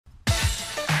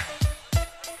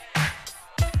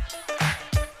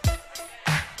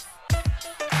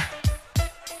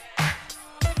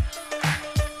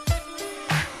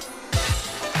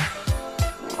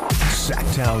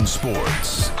Sactown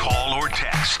Sports. Call or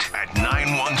text at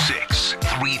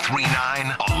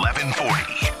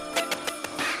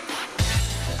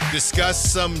 916-339-1140.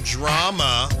 Discuss some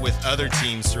drama with other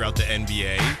teams throughout the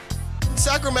NBA.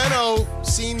 Sacramento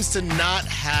seems to not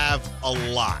have a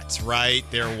lot, right?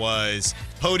 There was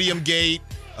Podium Gate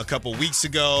a couple weeks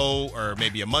ago, or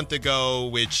maybe a month ago,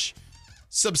 which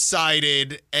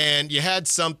subsided, and you had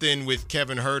something with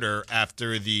Kevin Huerter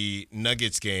after the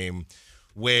Nuggets game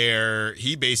where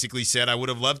he basically said, I would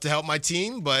have loved to help my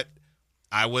team, but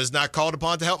I was not called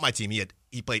upon to help my team. He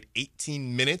played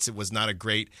 18 minutes. It was not a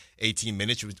great 18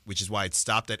 minutes, which is why it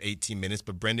stopped at 18 minutes.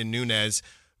 But Brenden Nunes,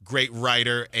 great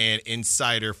writer and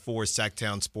insider for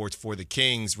Sactown Sports for the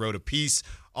Kings, wrote a piece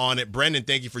on it. Brenden,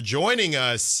 thank you for joining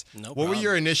us. What were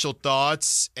your initial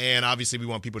thoughts? And obviously we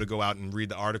want people to go out and read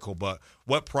the article, but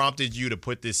what prompted you to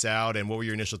put this out, and what were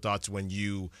your initial thoughts when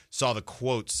you saw the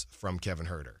quotes from Kevin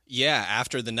Huerter? Yeah,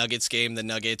 after the Nuggets game, the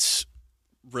Nuggets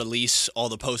release all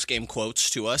the post-game quotes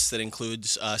to us. That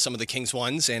includes some of the Kings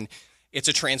ones, and it's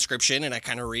a transcription, and I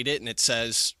kind of read it, and it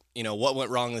says, you know, what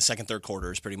went wrong in the second, third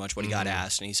quarter is pretty much what he got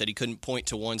asked. And he said he couldn't point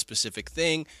to one specific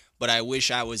thing, but I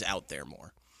wish I was out there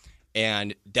more.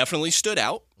 And definitely stood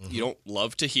out. You don't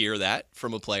love to hear that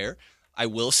from a player. I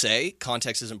will say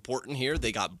context is important here.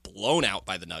 They got blown out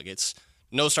by the Nuggets.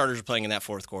 No starters were playing in that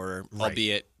fourth quarter,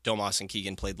 albeit Domas and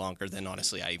Keegan played longer than,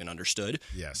 honestly, I even understood.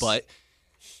 Yes. But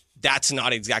that's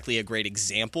not exactly a great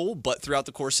example. But throughout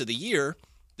the course of the year,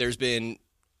 there's been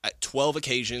 12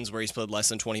 occasions where he's played less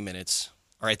than 20 minutes.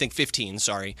 Or I think 15,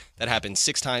 sorry. That happened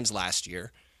 6 times last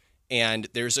year. And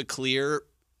there's a clear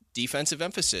defensive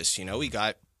emphasis. You know, he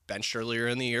got benched earlier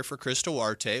in the year for Chris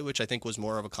Duarte, which I think was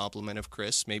more of a compliment of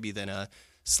Chris, maybe than a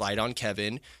slight on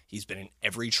Kevin. He's been in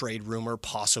every trade rumor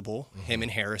possible, him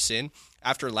and Harrison.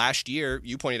 After last year,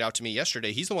 you pointed out to me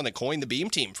yesterday, he's the one that coined the beam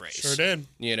team phrase. Sure did.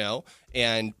 You know,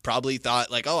 and probably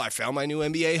thought like, oh, I found my new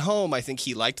NBA home. I think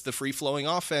he liked the free-flowing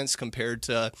offense compared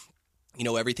to, you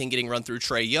know, everything getting run through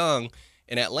Trae Young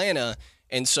in Atlanta.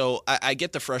 And so I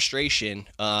get the frustration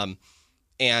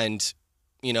and,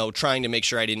 you know, trying to make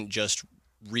sure I didn't just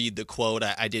read the quote.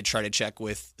 I did try to check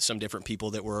with some different people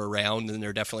that were around, and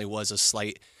there definitely was a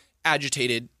slight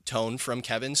agitated tone from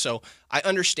Kevin. So I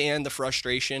understand the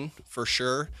frustration for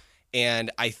sure. And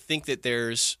I think that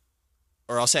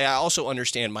I also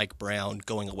understand Mike Brown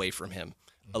going away from him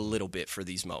a little bit for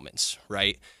these moments,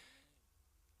 right?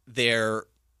 They're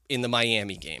in the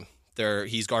Miami game.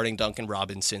 He's guarding Duncan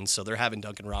Robinson, so they're having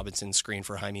Duncan Robinson screen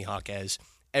for Jaime Jaquez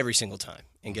every single time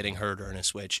and getting Huerter in a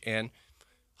switch. And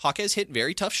Jaquez hit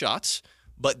very tough shots,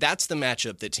 but that's the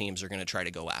matchup that teams are going to try to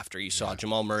go after. You saw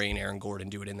Jamal Murray and Aaron Gordon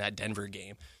do it in that Denver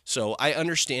game. So I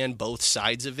understand both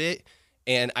sides of it,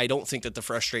 and I don't think that the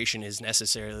frustration is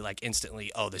necessarily like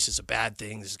instantly, oh, this is a bad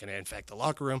thing, this is going to infect the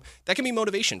locker room. That can be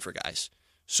motivation for guys.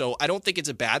 So I don't think it's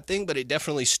a bad thing, but it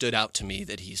definitely stood out to me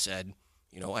that he said,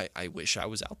 you know, I wish I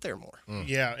was out there more.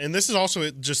 Yeah, and this is also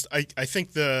just I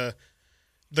think the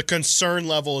concern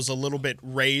level is a little bit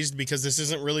raised because this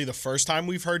isn't really the first time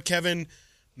we've heard Kevin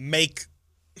make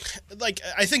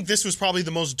I think this was probably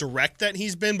the most direct that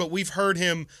he's been, but we've heard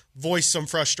him voice some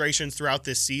frustrations throughout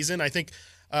this season. I think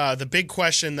the big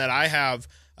question that I have,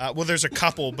 there's a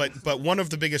couple, but one of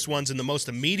the biggest ones and the most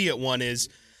immediate one is,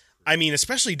 I mean,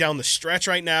 especially down the stretch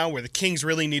right now where the Kings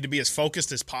really need to be as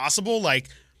focused as possible, like,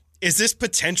 is this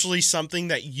potentially something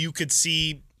that you could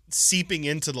see seeping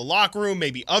into the locker room?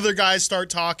 Maybe other guys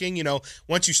start talking, you know,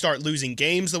 once you start losing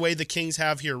games the way the Kings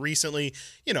have here recently,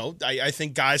 you know, I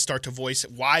think guys start to voice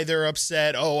why they're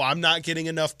upset. Oh, I'm not getting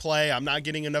enough play. I'm not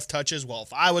getting enough touches. Well,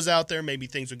 if I was out there, maybe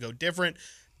things would go different.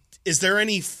 Is there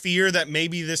any fear that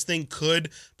maybe this thing could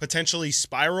potentially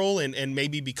spiral and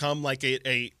maybe become like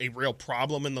a real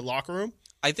problem in the locker room?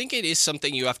 I think it is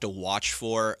something you have to watch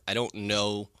for. I don't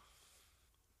know.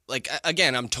 Like,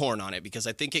 again, I'm torn on it because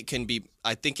I think it can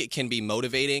be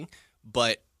motivating,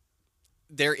 but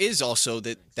there is also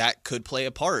that could play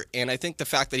a part. And I think the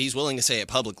fact that he's willing to say it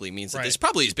publicly means that this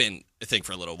probably has been a thing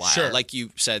for a little while. Sure. Like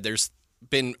you said, there's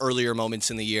been earlier moments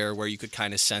in the year where you could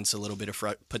kind of sense a little bit of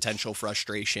potential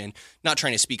frustration. Not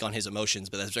trying to speak on his emotions,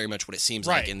 but that's very much what it seems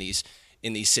like in these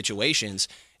situations.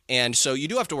 And so you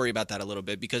do have to worry about that a little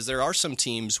bit because there are some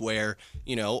teams where,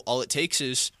 you know, all it takes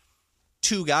is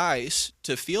 2 guys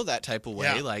to feel that type of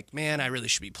way. Like, man, I really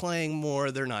should be playing more.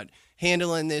 They're not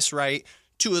handling this right.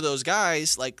 2 of those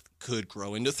guys, like, could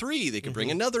grow into 3. They could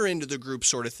bring another into the group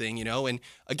sort of thing, you know? And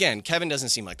again, Kevin doesn't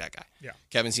seem like that guy. Yeah.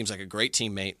 Kevin seems like a great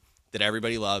teammate that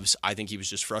everybody loves. I think he was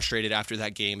just frustrated after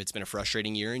that game. It's been a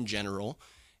frustrating year in general.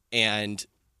 And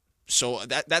So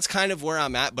that's kind of where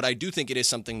I'm at, but I do think it is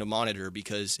something to monitor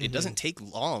because it doesn't take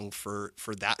long for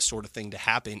that sort of thing to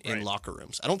happen in locker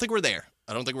rooms. I don't think we're there.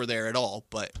 I don't think we're there at all,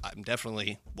 but I'm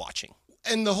definitely watching.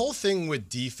 And the whole thing with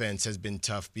defense has been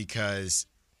tough because,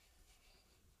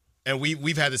 and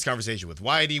we've had this conversation with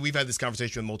Whitey, we've had this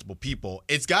conversation with multiple people.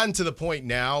 It's gotten to the point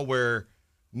now where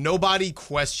nobody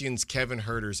questions Kevin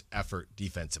Huerter's effort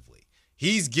defensively.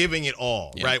 He's giving it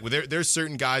all, right? Well, there's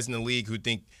certain guys in the league who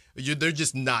think they're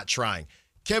just not trying.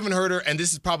 Kevin Huerter, and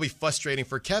this is probably frustrating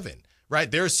for Kevin, right?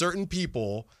 There are certain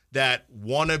people that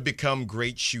want to become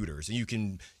great shooters, and you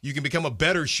can become a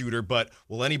better shooter, but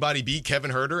will anybody beat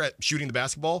Kevin Huerter at shooting the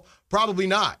basketball? Probably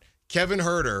not. Kevin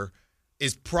Huerter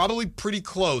is probably pretty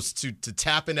close to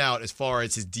tapping out as far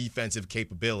as his defensive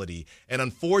capability, and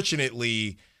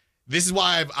unfortunately, this is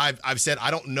why I've said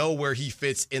I don't know where he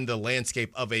fits in the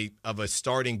landscape of a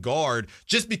starting guard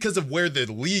just because of where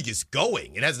the league is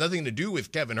going. It has nothing to do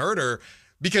with Kevin Huerter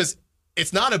because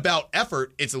it's not about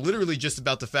effort. It's literally just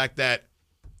about the fact that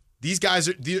these guys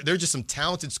they're just some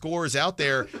talented scorers out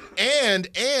there, and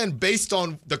based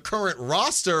on the current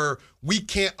roster, we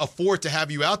can't afford to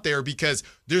have you out there because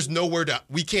there's nowhere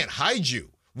we can't hide you.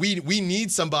 We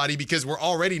need somebody because we're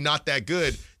already not that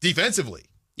good defensively.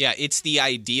 Yeah, it's the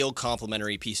ideal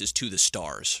complementary pieces to the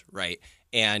stars, right?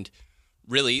 And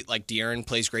really, like De'Aaron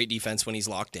plays great defense when he's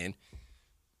locked in.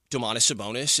 Domantas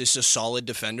Sabonis is a solid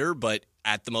defender, but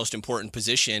at the most important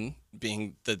position,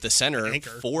 being the center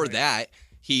anchor, for that,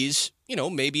 he's,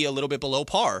 maybe a little bit below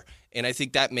par. And I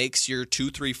think that makes your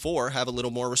 2, 3, 4 have a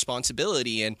little more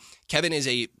responsibility. And Kevin is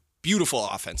a beautiful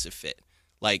offensive fit.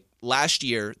 Like last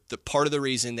year, the part of the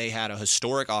reason they had a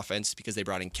historic offense is because they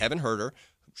brought in Kevin Huerter,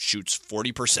 shoots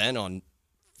 40% on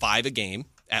 5 a game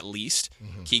at least.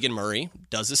 Keegan Murray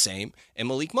does the same, and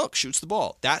Malik Monk shoots the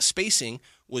ball. That spacing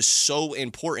was so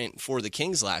important for the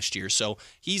Kings last year. So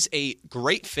he's a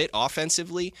great fit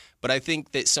offensively, but I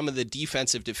think that some of the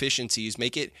defensive deficiencies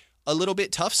make it a little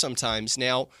bit tough sometimes.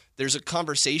 Now, there's a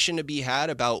conversation to be had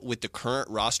about with the current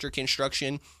roster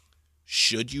construction,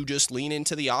 should you just lean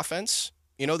into the offense?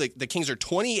 The Kings are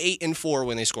 28-4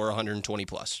 when they score 120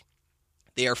 plus.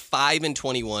 They are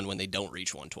 5-21 when they don't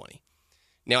reach 120.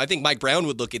 Now, I think Mike Brown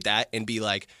would look at that and be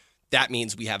like, that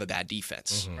means we have a bad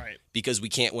defense. Right. Because we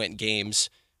can't win games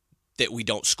that we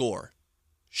don't score.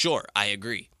 Sure, I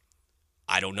agree.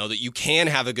 I don't know that you can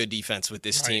have a good defense with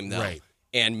this team, though. Right.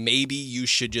 And maybe you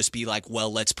should just be like,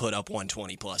 well, let's put up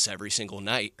 120 plus every single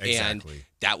night. Exactly. And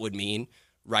that would mean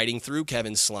riding through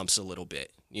Kevin's slumps a little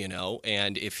bit,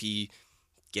 and if he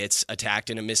gets attacked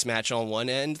in a mismatch on one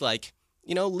end,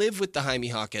 live with the Jaime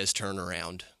Jaquez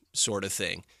turnaround sort of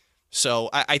thing. So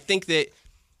I think that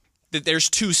there's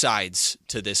two sides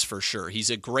to this for sure. He's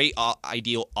a great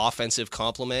ideal offensive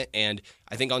complement, and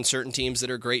I think on certain teams that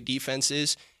are great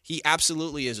defenses, he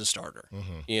absolutely is a starter,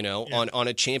 on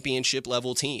a championship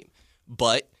level team.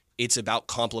 But it's about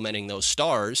complementing those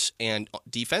stars, and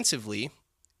defensively,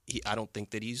 I don't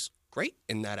think that he's great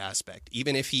in that aspect,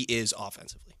 even if he is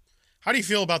offensively. How do you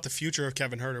feel about the future of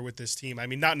Kevin Huerter with this team? I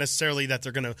mean, not necessarily that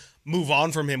they're going to move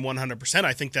on from him 100%.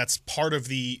 I think that's part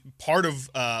of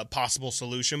possible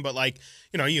solution. But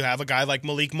you have a guy like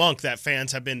Malik Monk that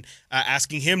fans have been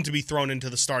asking him to be thrown into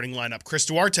the starting lineup. Chris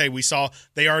Duarte, we saw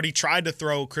they already tried to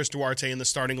throw Chris Duarte in the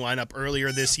starting lineup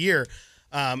earlier this year.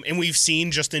 And we've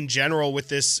seen just in general with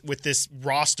this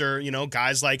roster,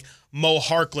 guys like Mo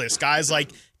Harkless, guys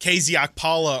like KZ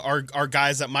Okpala are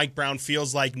guys that Mike Brown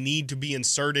feels like need to be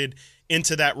inserted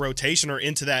into that rotation or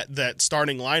into that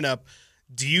starting lineup.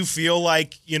 Do you feel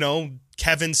like,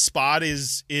 Kevin's spot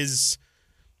is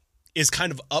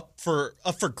kind of up for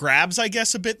grabs, I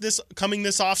guess, a bit this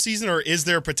offseason, or is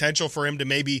there potential for him to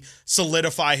maybe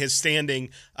solidify his standing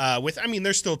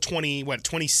there's still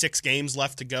 26 games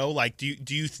left to go. Do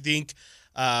you think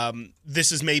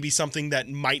this is maybe something that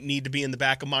might need to be in the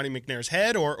back of Monty McNair's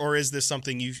head, or is this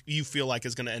something you feel like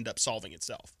is going to end up solving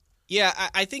itself? Yeah,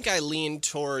 I think I lean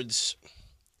towards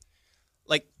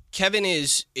Kevin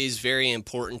is very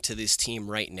important to this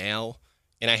team right now.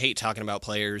 And I hate talking about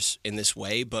players in this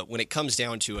way, but when it comes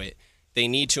down to it, they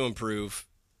need to improve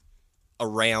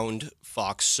around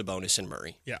Fox, Sabonis, and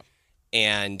Murray. Yeah.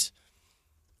 And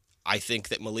I think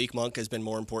that Malik Monk has been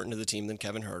more important to the team than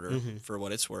Kevin Huerter, for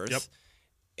what it's worth. Yep.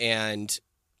 And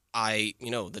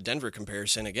the Denver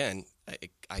comparison, again,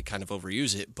 I kind of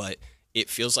overuse it, but it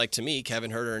feels like to me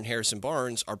Kevin Huerter and Harrison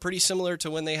Barnes are pretty similar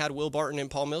to when they had Will Barton and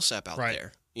Paul Millsap out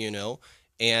there,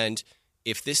 And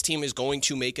if this team is going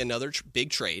to make another big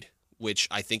trade, which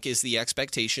I think is the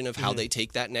expectation of how they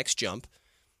take that next jump,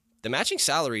 the matching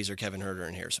salaries are Kevin Huerter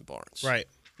and Harrison Barnes.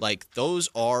 Right. Those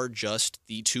are just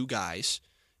the two guys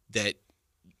that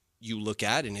you look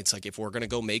at, and it's like, if we're going to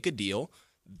go make a deal,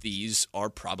 these are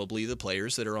probably the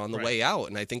players that are on the way out.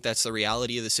 And I think that's the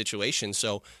reality of the situation.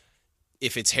 So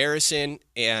if it's Harrison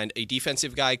and a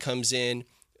defensive guy comes in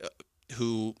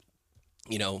who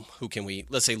can we,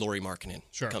 let's say Lauri Markkanen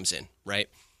comes in, right?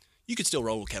 You could still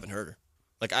roll with Kevin Huerter.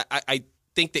 Like, I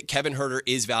think that Kevin Huerter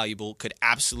is valuable, could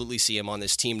absolutely see him on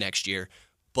this team next year,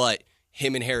 but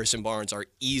him and Harrison Barnes are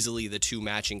easily the two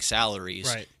matching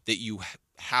salaries that you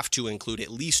have to include at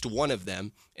least one of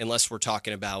them, unless we're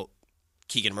talking about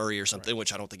Keegan Murray or something,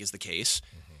 which I don't think is the case.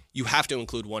 Mm-hmm. You have to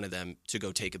include one of them to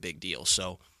go take a big deal.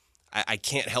 So I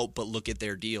can't help but look at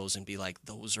their deals and be like,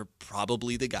 those are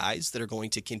probably the guys that are going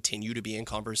to continue to be in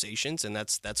conversations, and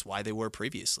that's why they were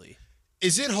previously.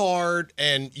 Is it hard,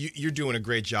 and you're doing a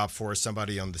great job for us.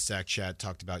 Somebody on the Sac Chat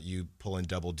talked about you pulling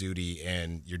double duty,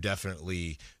 and you're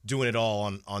definitely doing it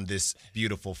all on this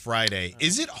beautiful Friday.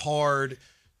 Is it hard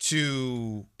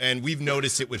to, and we've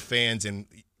noticed it with fans, and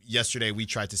yesterday we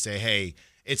tried to say, hey,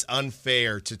 it's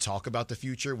unfair to talk about the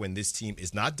future when this team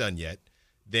is not done yet.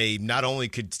 They not only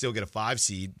could still get a 5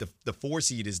 seed, the 4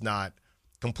 seed is not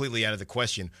completely out of the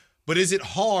question. But is it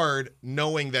hard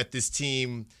knowing that this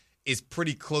team is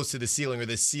pretty close to the ceiling, or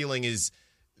the ceiling is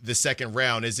the second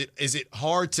round? Is it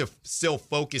hard to still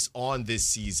focus on this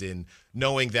season,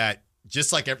 knowing that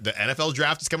just like the NFL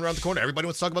draft is coming around the corner, everybody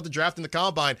wants to talk about the draft and the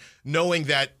combine, knowing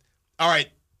that, all right,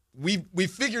 we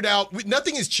figured out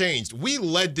nothing has changed. We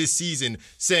led this season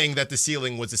saying that the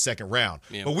ceiling was the second round,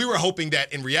 but we were hoping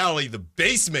that in reality the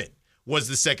basement was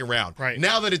the second round. Right.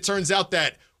 Now that it turns out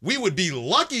that we would be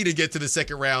lucky to get to the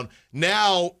second round,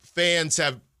 now fans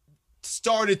have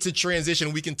started to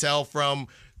transition. We can tell from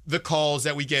the calls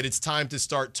that we get, it's time to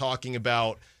start talking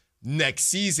about next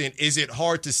season. Is it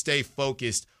hard to stay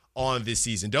focused on this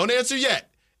season? Don't answer yet.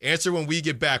 Answer when we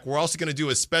get back. We're also going to do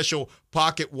a special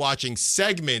pocket watching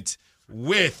segment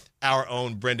with our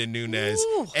own Brenden Nunes.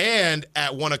 Ooh. And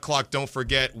at 1 o'clock, don't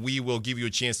forget, we will give you a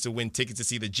chance to win tickets to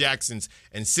see the Jacksons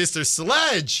and Sister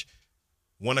Sledge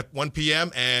 1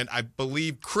 p.m. And I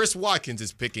believe Chris Watkins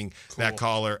is picking that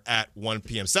caller at 1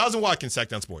 p.m. Stiles and Watkins,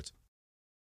 Sactown Sports.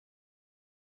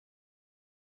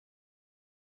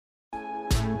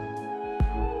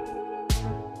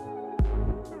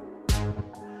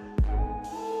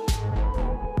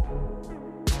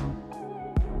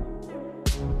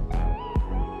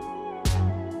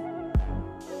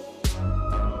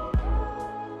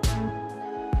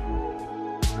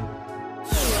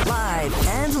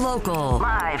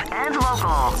 Live and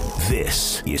local.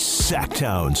 This is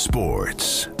Sactown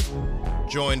Sports.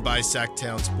 Joined by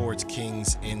Sactown Sports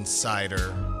Kings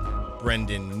insider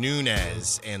Brenden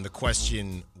Nunes. And the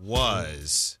question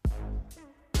was,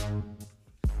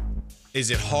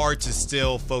 is it hard to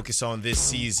still focus on this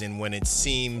season when it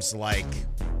seems like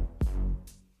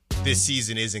this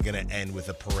season isn't going to end with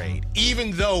a parade?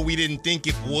 Even though we didn't think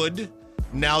it would,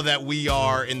 now that we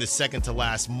are in the second to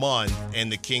last month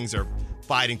and the Kings are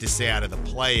fighting to stay out of the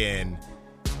play-in,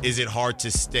 is it hard to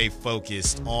stay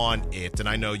focused on it? And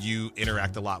I know you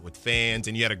interact a lot with fans,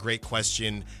 and you had a great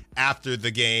question after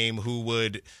the game. Who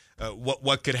would,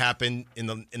 what could happen in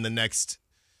the next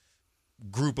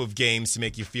group of games to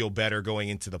make you feel better going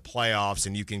into the playoffs?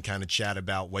 And you can kind of chat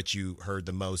about what you heard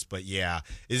the most. But yeah,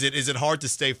 is it hard to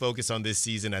stay focused on this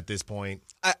season at this point?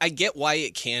 I get why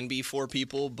it can be for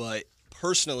people, but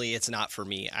personally, it's not for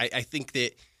me. I think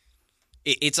that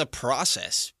it's a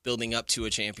process building up to a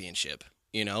championship,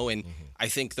 and I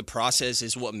think the process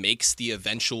is what makes the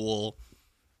eventual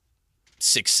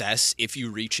success, if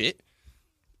you reach it,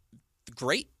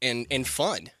 great and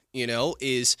fun,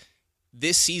 is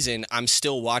this season I'm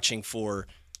still watching for,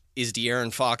 is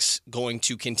De'Aaron Fox going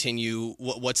to continue?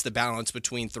 What's the balance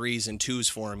between threes and twos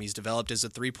for him? He's developed as a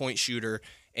three-point shooter,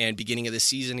 and beginning of the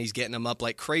season, he's getting them up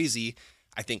like crazy.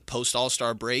 I think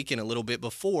post-All-Star break and a little bit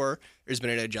before, there's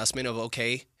been an adjustment of,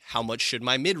 okay, how much should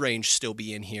my mid-range still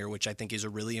be in here, which I think is a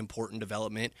really important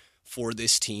development for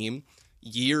this team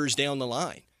years down the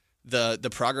line. The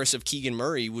progress of Keegan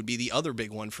Murray would be the other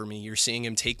big one for me. You're seeing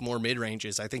him take more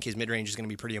mid-ranges. I think his mid-range is going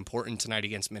to be pretty important tonight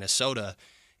against Minnesota.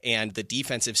 And the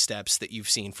defensive steps that you've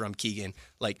seen from Keegan,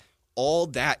 like all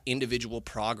that individual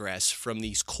progress from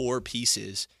these core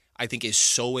pieces, I think is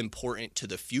so important to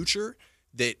the future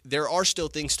that there are still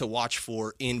things to watch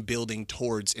for in building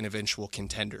towards an eventual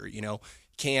contender.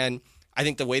 I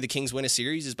think the way the Kings win a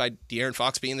series is by De'Aaron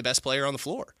Fox being the best player on the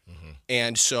floor. Mm-hmm.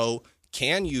 And so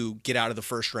can you get out of the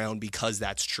first round because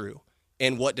that's true?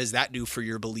 And what does that do for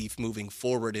your belief moving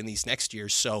forward in these next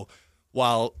years? So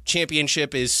while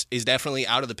championship is definitely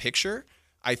out of the picture,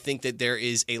 I think that there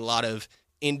is a lot of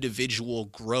individual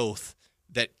growth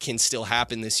that can still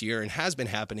happen this year and has been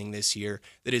happening this year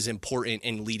that is important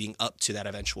in leading up to that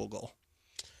eventual goal.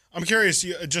 I'm curious,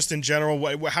 just in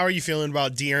general, how are you feeling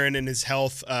about De'Aaron and his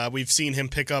health? We've seen him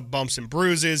pick up bumps and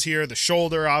bruises here. The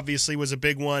shoulder obviously was a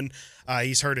big one.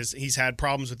 He's had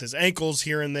problems with his ankles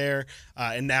here and there,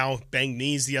 and now banged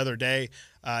knees the other day.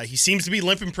 He seems to be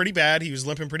limping pretty bad. He was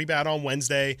limping pretty bad on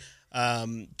Wednesday.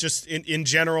 Just in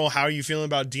general, how are you feeling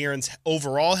about De'Aaron's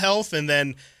overall health? And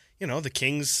then, the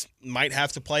Kings might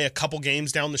have to play a couple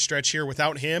games down the stretch here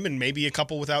without him, and maybe a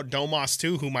couple without Domas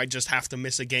too, who might just have to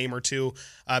miss a game or two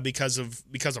because of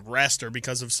rest or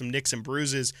because of some nicks and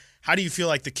bruises. How do you feel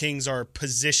like the Kings are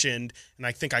positioned? And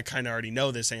I think I kind of already know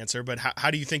this answer, but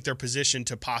how do you think they're positioned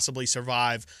to possibly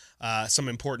survive some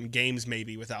important games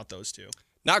maybe without those two?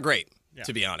 Not great,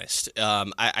 to be honest.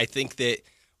 I think that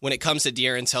when it comes to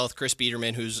De'Aaron's health, Chris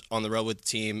Biederman, who's on the road with the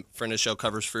team, friend of the show,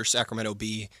 covers for Sacramento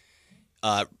Bee,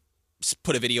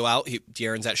 put a video out.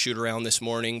 De'Aaron's at shoot-around this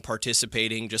morning,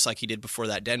 participating just like he did before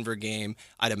that Denver game.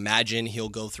 I'd imagine he'll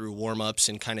go through warm-ups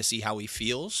and kind of see how he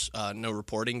feels. No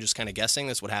reporting, just kind of guessing.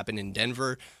 That's what happened in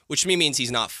Denver, which to me means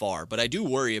he's not far. But I do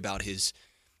worry about his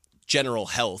general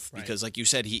health because, like you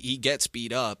said, he gets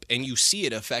beat up, and you see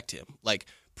it affect him. Like,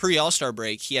 pre-All-Star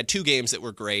break, he had 2 games that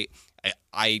were great.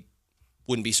 I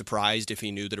wouldn't be surprised if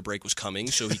he knew that a break was coming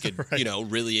so he could,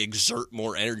 really exert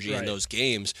more energy in those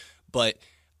games. But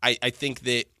I think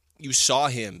that you saw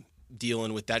him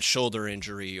dealing with that shoulder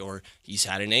injury, or he's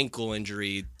had an ankle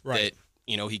injury that,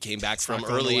 he came back from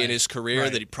early in his career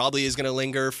that he probably is going to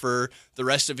linger for the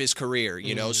rest of his career,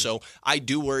 So I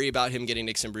do worry about him getting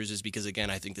nicks and bruises because,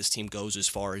 again, I think this team goes as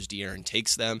far as De'Aaron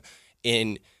takes them.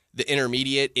 In the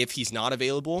intermediate, if he's not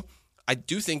available, I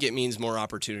do think it means more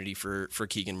opportunity for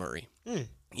Keegan Murray.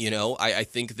 I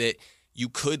think that you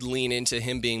could lean into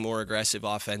him being more aggressive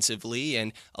offensively,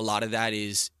 and a lot of that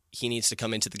is he needs to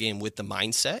come into the game with the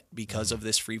mindset because of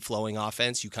this free-flowing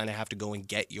offense. You kind of have to go and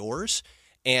get yours,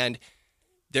 and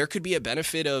there could be a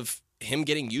benefit of him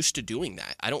getting used to doing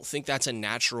that. I don't think that's a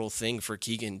natural thing for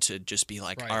Keegan to just be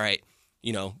like, all right,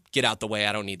 get out the way.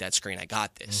 I don't need that screen. I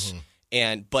got this.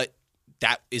 But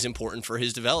that is important for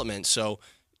his development. So,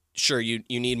 sure, you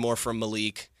need more from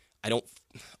Malik. I don't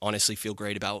honestly feel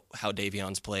great about how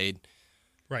Davion's played.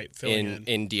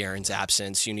 In De'Aaron's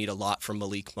absence. You need a lot from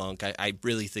Malik Monk. I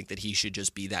really think that he should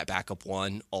just be that backup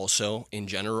one also in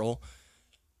general.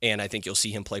 And I think you'll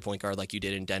see him play point guard like you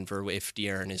did in Denver if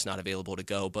De'Aaron is not available to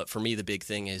go. But for me, the big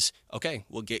thing is, okay,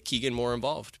 we'll get Keegan more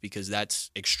involved because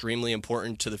that's extremely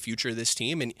important to the future of this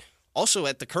team. And also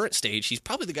at the current stage, he's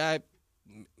probably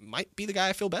might be the guy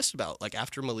I feel best about, like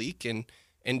after Malik and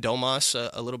Domas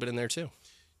a little bit in there too.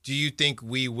 Do you think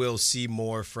we will see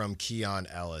more from Keon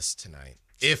Ellis tonight?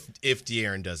 If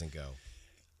De'Aaron doesn't go,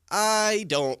 I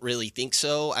don't really think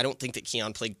so. I don't think that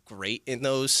Keon played great in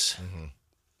those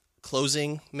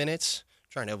closing minutes. I'm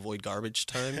trying to avoid garbage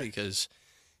time because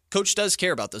coach does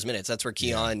care about those minutes. That's where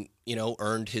Keon,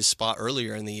 earned his spot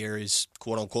earlier in the year, is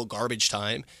quote unquote garbage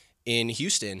time in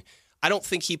Houston. I don't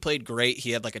think he played great. He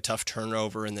had like a tough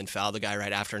turnover and then fouled the guy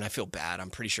right after, and I feel bad.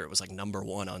 I'm pretty sure it was like number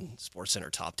 1 on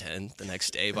SportsCenter top 10 the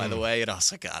next day, by the way. And I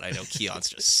was like, God, I know Keon's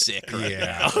just sick right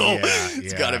now.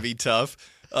 It's got to be tough.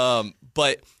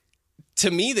 But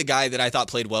to me, the guy that I thought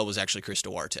played well was actually Chris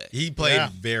Duarte. He played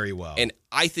very well. And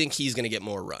I think he's going to get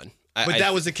more run. But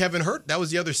that was the Kevin Hurt. That was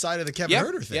the other side of the Kevin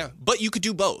Huerter thing. Yeah, but you could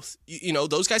do both.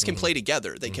 Those guys can play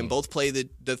together. They can both play the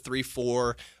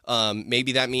 3-4.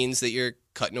 Maybe that means that you're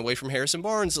cutting away from Harrison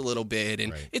Barnes a little bit.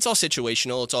 And it's all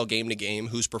situational. It's all game to game,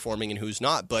 who's performing and who's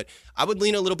not. But I would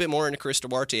lean a little bit more into Chris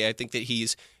Duarte. I think that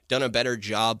he's done a better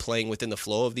job playing within the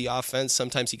flow of the offense.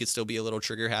 Sometimes he could still be a little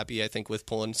trigger happy, I think, with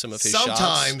pulling some of his shots.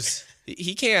 Sometimes.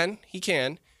 He can.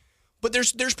 But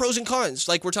there's pros and cons.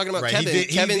 Like we're talking about Kevin.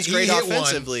 Kevin's great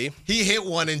offensively. He hit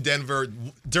one in Denver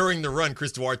during the run,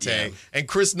 Chris Duarte. And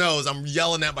Chris knows I'm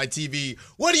yelling at my TV,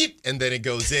 what do you? And then it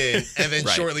goes in. And then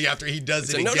shortly after he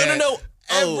does it again. No.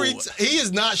 He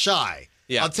is not shy.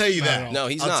 Yeah. I'll tell you that. No,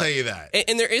 he's not. I'll tell you that.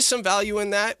 And there is some value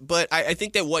in that. But I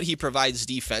think that what he provides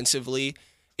defensively,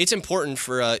 it's important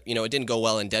for, it didn't go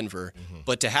well in Denver,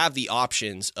 but to have the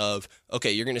options of,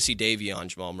 okay, you're going to see Davion,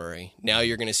 Jamal Murray. Now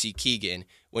you're going to see Keegan.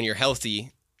 When you're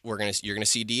healthy, you're going to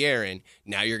see De'Aaron.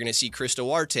 Now you're going to see Chris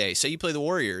Duarte. Say you play the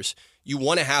Warriors, you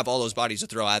want to have all those bodies to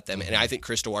throw at them, and I think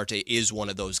Chris Duarte is one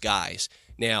of those guys.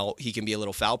 Now, he can be a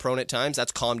little foul prone at times.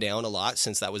 That's calmed down a lot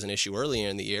since that was an issue earlier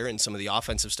in the year and some of the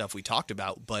offensive stuff we talked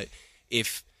about. But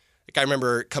I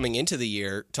remember coming into the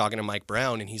year talking to Mike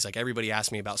Brown, and he's like, everybody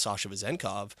asked me about Sasha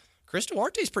Vezenkov. Chris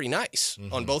Duarte's pretty nice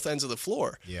on both ends of the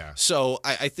floor. Yeah. So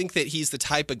I think that he's the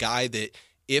type of guy that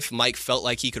if Mike felt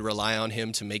like he could rely on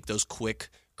him to make those quick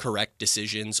correct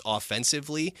decisions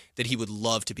offensively, that he would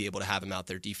love to be able to have him out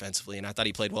there defensively. And I thought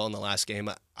he played well in the last game.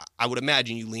 I would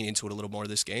imagine you lean into it a little more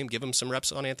this game. Give him some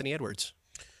reps on Anthony Edwards.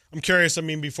 I'm curious,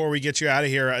 before we get you out of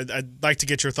here, I'd like to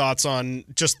get your thoughts on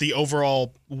just the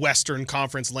overall Western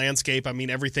Conference landscape.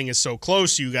 Everything is so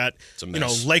close. You got,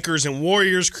 Lakers and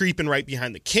Warriors creeping right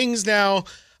behind the Kings now.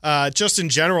 Just in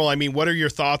general, what are your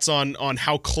thoughts on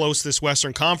how close this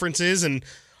Western Conference is, and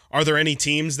are there any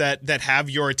teams that have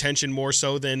your attention more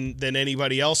so than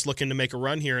anybody else looking to make a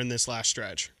run here in this last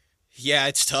stretch? Yeah,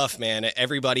 it's tough, man.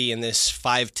 Everybody in this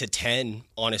 5 to 10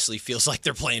 honestly feels like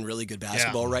they're playing really good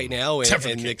basketball right now,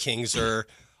 and the Kings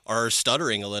are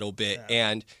stuttering a little bit,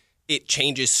 and it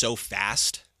changes so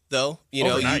fast. Though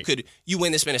overnight. you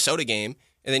win this Minnesota game,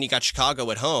 and then you got Chicago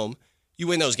at home. You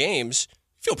win those games,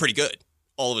 you feel pretty good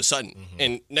all of a sudden,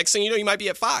 and next thing you know, you might be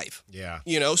at 5. Yeah,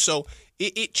 so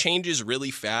it changes really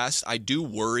fast. I do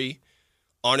worry,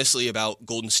 honestly, about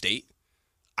Golden State.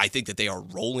 I think that they are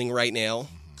rolling right now.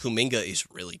 Kuminga is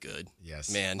really good.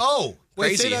 Yes. Man. Oh, wait,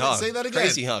 crazy, say that again.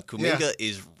 Crazy, huh? Kuminga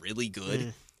is really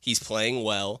good. He's playing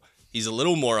well. He's a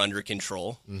little more under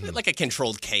control. Like a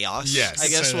controlled chaos, I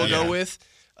guess we'll go with.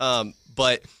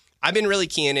 But I've been really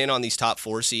keying in on these top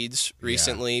 4 seeds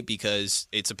recently because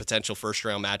it's a potential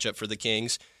first-round matchup for the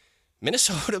Kings.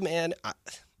 Minnesota, man.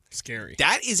 Scary.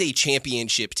 That is a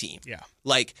championship team. Yeah.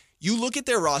 Like, you look at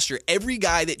their roster, every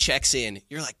guy that checks in,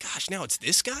 you're like, gosh, now it's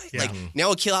this guy? Yeah. Like,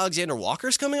 now Akil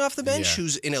Alexander-Walker's coming off the bench,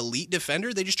 who's an elite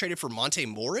defender. They just traded for Monte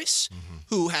Morris,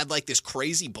 who had, like, this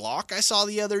crazy block I saw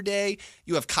the other day.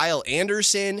 You have Kyle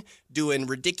Anderson doing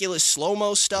ridiculous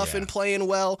slow-mo stuff and playing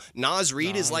well. Nas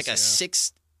Reed is like a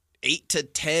 6, 8 to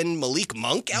 10 Malik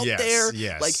Monk out there.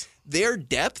 Yes. Like, their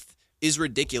depth is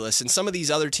ridiculous. And some of these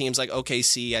other teams, like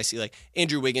OKC, I see, like,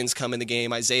 Andrew Wiggins come in the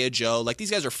game, Isaiah Joe. Like, these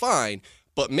guys are fine.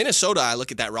 But Minnesota, I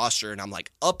look at that roster, and I'm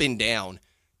like, up and down,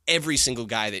 every single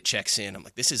guy that checks in, I'm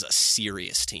like, this is a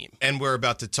serious team. And we're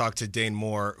about to talk to Dane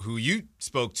Moore, who you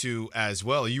spoke to as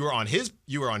well. You were on his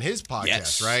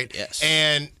podcast, right? Yes.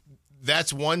 And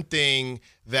that's one thing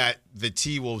that the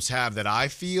T-Wolves have that I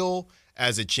feel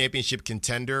as a championship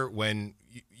contender when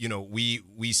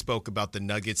we spoke about the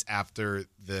Nuggets after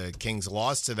the Kings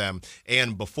lost to them,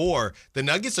 and before, the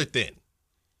Nuggets are thin.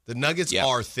 The Nuggets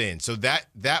are thin. So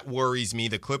that worries me.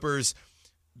 The Clippers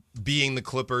being the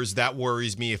Clippers, that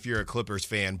worries me if you're a Clippers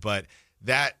fan. But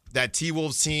that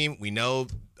T-Wolves team, we know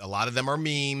a lot of them are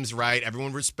memes, right?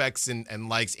 Everyone respects and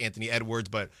likes Anthony Edwards,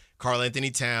 but Karl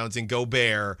Anthony Towns and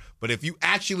Gobert. But if you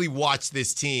actually watch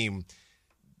this team,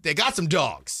 they got some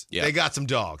dogs. Yeah. They got some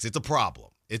dogs. It's a problem.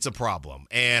 It's a problem.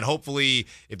 And hopefully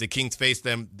if the Kings face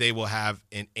them, they will have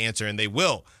an answer, and they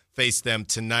will face them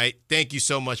tonight. Thank you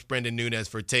so much, Brenden Nunes,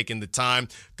 for taking the time.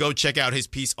 Go check out his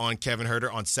piece on Kevin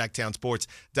Huerter on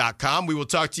SactownSports.com. We will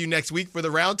talk to you next week for the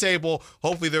roundtable.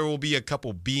 Hopefully there will be a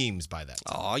couple beams by that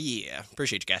time. Oh, yeah.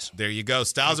 Appreciate you guys. There you go.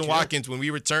 Stiles and Watkins. When we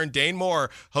return, Dane Moore,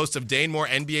 host of Dane Moore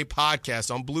NBA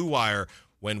Podcast on Blue Wire,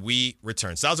 when we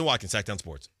return. Stiles and Watkins, Sactown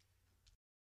Sports.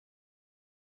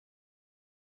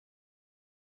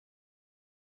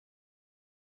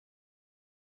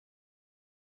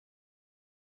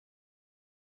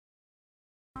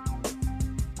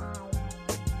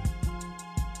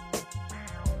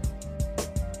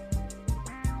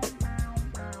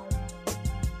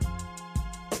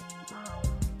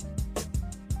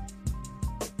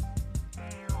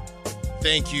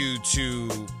 Thank you to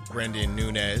Brenden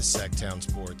Nunes, Sactown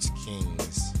Sports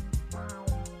Kings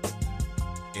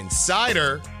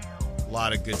Insider. A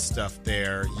lot of good stuff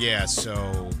there. Yeah, so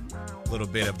a little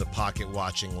bit of the pocket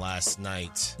watching last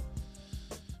night.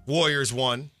 Warriors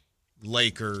won,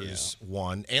 Lakers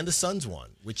won, and the Suns won,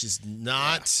 which is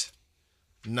not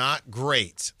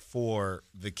great for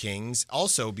the Kings.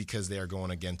 Also because they are going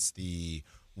against the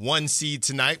 1 seed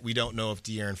tonight. We don't know if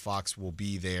De'Aaron Fox will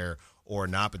be there or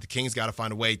not, but the Kings got to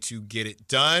find a way to get it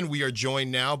done. We are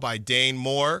joined now by Dane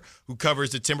Moore, who covers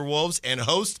the Timberwolves and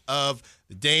host of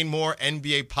the Dane Moore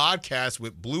NBA Podcast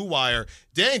with Blue Wire.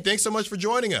 Dane, thanks so much for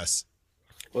joining us.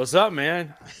 What's up,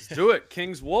 man? Let's do it.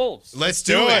 Kings Wolves. Let's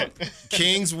do it.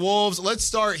 Kings Wolves. Let's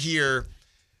start here.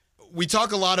 We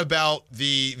talk a lot about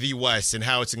the West and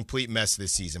how it's a complete mess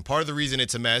this season. Part of the reason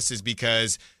it's a mess is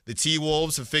because the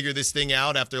T-Wolves have figured this thing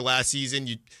out after last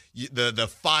season. The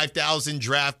 5,000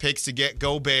 draft picks to get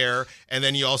Gobert, and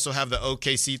then you also have the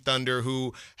OKC Thunder,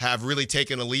 who have really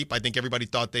taken a leap. I think everybody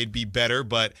thought they'd be better,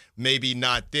 but maybe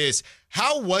not this.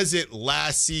 How was it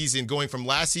last season, going from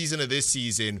last season to this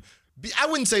season, I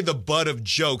wouldn't say the butt of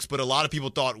jokes, but a lot of people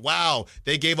thought, wow,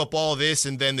 they gave up all this,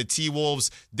 and then the T-Wolves,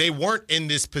 they weren't in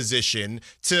this position.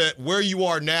 To where you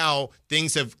are now,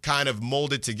 things have kind of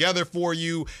molded together for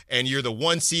you, and you're the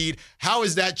 1 seed. How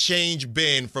has that change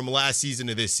been from last season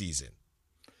to this season?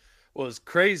 Well, it's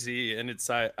crazy, and it's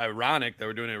ironic that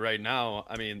we're doing it right now.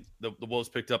 I mean, the Wolves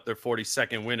picked up their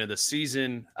 42nd win of the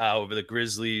season over the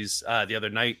Grizzlies the other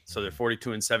night, so they're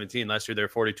 42-17. Last year, they're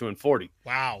 42-40.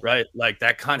 Wow! Right, like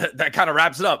that kind of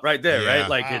wraps it up right there, Yeah. right?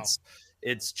 Like Wow.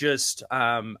 it's just,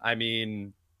 I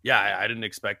mean, yeah, I didn't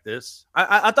expect this.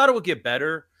 I thought it would get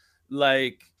better.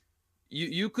 Like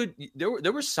you could,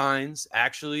 there were signs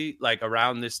actually, like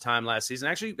around this time last season.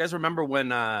 Actually, you guys remember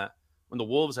when the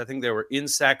Wolves, I think they were in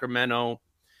Sacramento.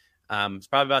 It's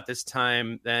probably about this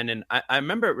time then. And I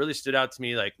remember it really stood out to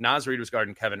me, like Naz Reid was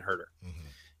guarding Kevin Huerter. Mm-hmm.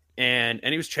 And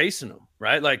he was chasing him,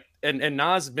 right? Like, and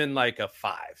Naz has been like a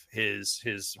 5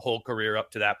 his whole career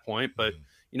up to that point. But,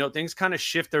 you know, things kind of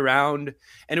shift around.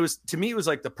 And it was, to me, it was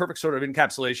like the perfect sort of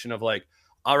encapsulation of like,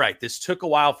 all right, this took a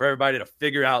while for everybody to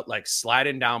figure out like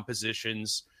sliding down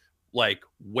positions, like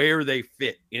where they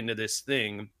fit into this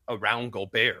thing around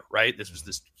Gobert, right? This was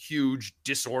this huge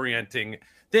disorienting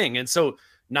thing. And so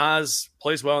Naz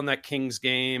plays well in that Kings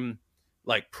game,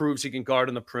 like proves he can guard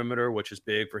on the perimeter, which is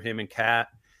big for him and Cat.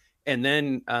 And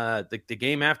then the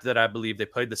game after that, I believe they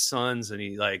played the Suns, and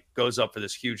he like goes up for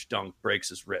this huge dunk, breaks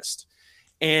his wrist.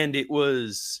 And it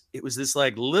was this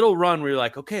like little run where you're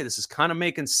like, okay, this is kind of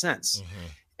making sense. Mm-hmm.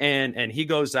 And he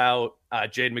goes out.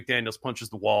 Jaden McDaniels punches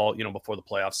the wall, you know, before the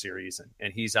playoff series,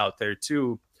 and he's out there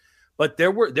too. But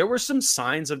there were some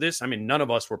signs of this. I mean, none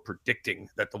of us were predicting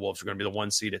that the Wolves were going to be the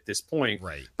 1 seed at this point.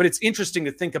 Right. But it's interesting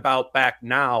to think about back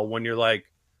now when you're like,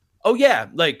 oh yeah,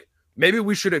 like maybe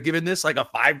we should have given this like a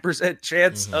 5%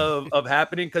 chance of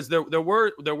happening, because there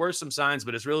were some signs,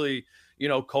 but it's really, you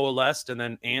know, coalesced. And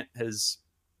then Ant has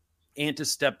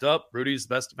stepped up. Rudy's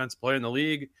the best defensive player in the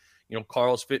league. You know,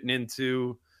 Carl's fitting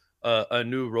into a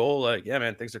new role. Like, yeah,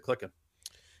 man, things are clicking.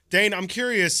 Dane, I'm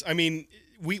curious. I mean,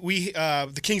 we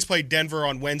the Kings played Denver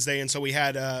on Wednesday, and so we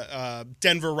had a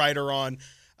Denver writer on,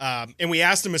 and we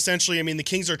asked him essentially. I mean, the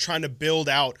Kings are trying to build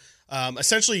out,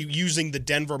 essentially using the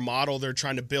Denver model. They're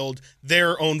trying to build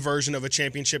their own version of a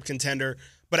championship contender.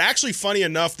 But actually, funny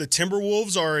enough, the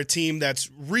Timberwolves are a team that's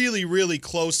really, really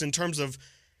close in terms of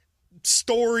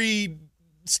storied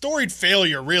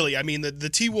failure, really. I mean, the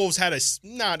T-Wolves had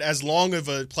not as long of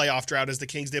a playoff drought as the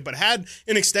Kings did, but had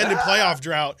an extended playoff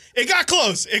drought. It got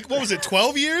close. What was it,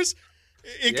 12 years?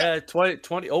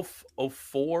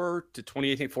 2004 to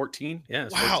 2018, 14. Yeah,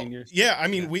 it's 14 years. Yeah, I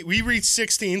mean, we reached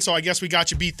 16, so I guess we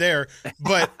got you beat there.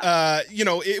 But, you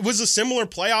know, it was a similar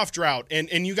playoff drought,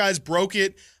 and you guys broke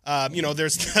it. You know,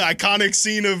 there's the iconic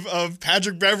scene of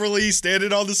Patrick Beverley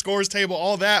standing on the scores table,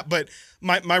 all that. But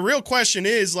my real question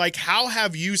is, like, how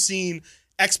have you seen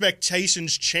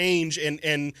expectations change?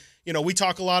 And you know, we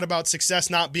talk a lot about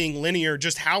success not being linear.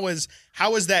 Just how has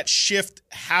that shift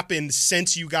happened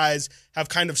since you guys have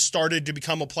kind of started to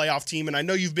become a playoff team? And I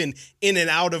know you've been in and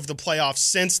out of the playoffs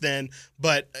since then,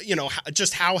 but, you know,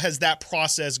 just how has that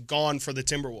process gone for the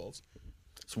Timberwolves?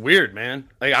 It's weird, man.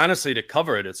 Like, honestly, to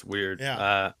cover it, it's weird.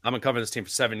 Yeah. I've been covering this team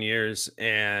for 7 years,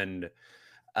 and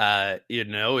you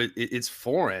know, it's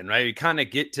foreign, right? You kind of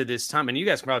get to this time, and you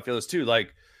guys can probably feel this too,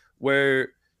 like where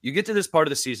you get to this part of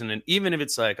the season, and even if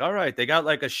it's like, all right, they got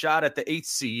like a shot at the 8th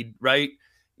seed, right?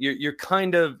 You're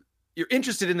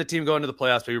interested in the team going to the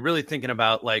playoffs, but you're really thinking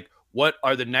about like, what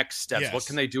are the next steps? Yes. What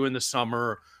can they do in the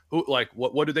summer?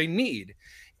 What do they need?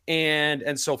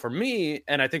 And so for me,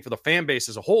 and I think for the fan base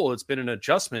as a whole, it's been an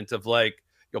adjustment of like,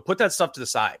 put that stuff to the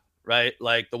side, right?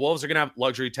 Like the Wolves are going to have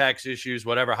luxury tax issues,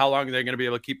 whatever. How long are they going to be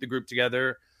able to keep the group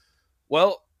together?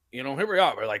 Well, you know, here we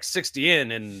are. We're like 60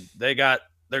 in, and they're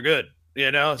good,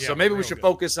 you know? Yeah, so maybe we real should good.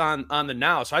 focus on the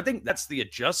now. So I think that's the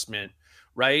adjustment,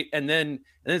 right? And then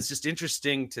it's just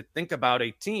interesting to think about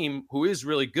a team who is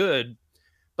really good,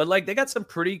 but like they got some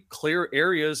pretty clear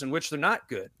areas in which they're not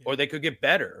good, or they could get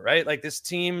better, right? Like this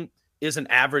team is an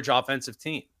average offensive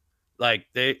team. Like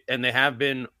they have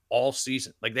been all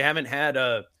season. Like they haven't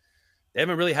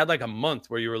really had like a month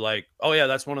where you were like, oh yeah,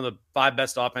 that's one of the 5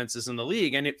 best offenses in the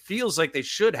league. And it feels like they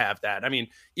should have that. I mean,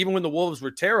 even when the Wolves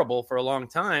were terrible for a long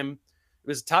time, it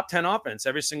was a top 10 offense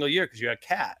every single year because you had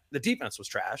Cat. The defense was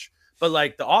trash, but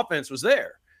like the offense was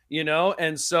there, you know?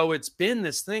 And so it's been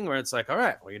this thing where it's like, all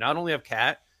right, well, you not only have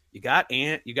Cat, you got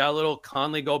Ant, you got a little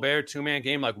Conley Gobert 2-man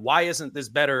game. Like, why isn't this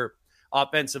better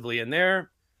offensively? And they're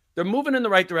moving in the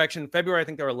right direction. February, I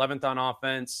think they're 11th on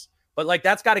offense. But, like,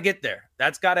 that's got to get there.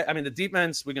 That's got to – I mean, the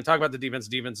defense – we can talk about the defense.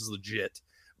 Defense is legit.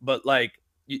 But, like,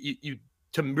 you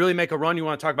to really make a run, you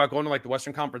want to talk about going to like the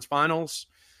Western Conference Finals,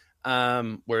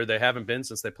 where they haven't been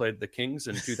since they played the Kings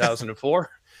in 2004.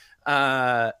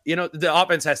 The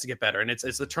offense has to get better, and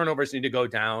it's the turnovers need to go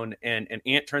down, and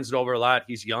Ant turns it over a lot.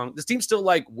 He's young. This team's still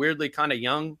like weirdly kind of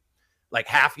young, like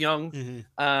half young.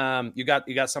 Mm-hmm. You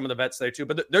got some of the vets there too,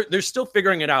 but they're still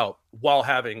figuring it out while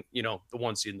having, the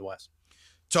 1 seed in the West.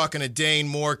 Talking to Dane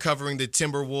Moore, covering the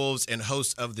Timberwolves and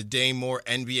host of the Dane Moore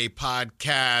NBA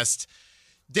podcast.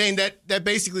 Dane, that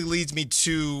basically leads me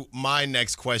to my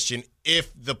next question.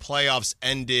 If the playoffs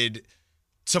ended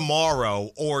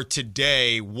tomorrow or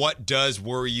today, what does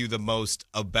worry you the most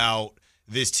about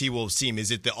this T-Wolves team?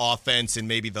 Is it the offense and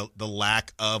maybe the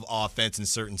lack of offense in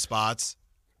certain spots?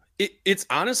 It's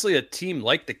honestly a team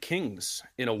like the Kings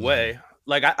in a way.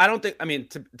 Like, I don't think,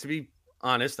 to be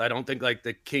honest, I don't think like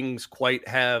the Kings quite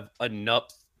have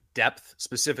enough depth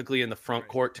specifically in the front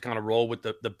court to kind of roll with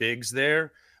the bigs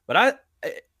there. But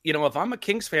if I'm a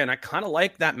Kings fan, I kind of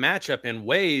like that matchup in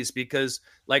ways because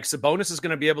like Sabonis is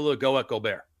going to be able to go at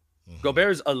Gobert. Mm-hmm.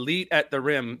 Gobert's elite at the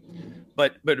rim,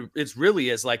 but it's really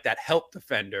as like that help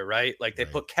defender, right? Like they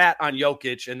put Cat on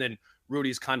Jokic and then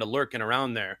Rudy's kind of lurking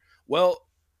around there. Well,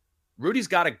 Rudy's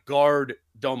got to guard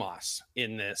Domas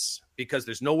in this because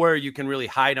there's nowhere you can really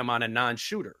hide him on a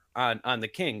non-shooter on the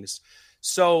Kings.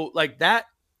 So like that,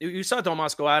 you saw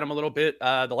Domas go at him a little bit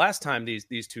the last time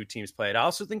these two teams played. I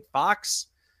also think Fox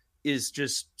is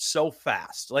just so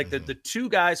fast. Like the two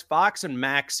guys, Fox and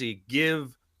Maxey,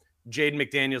 give Jaden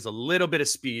McDaniels a little bit of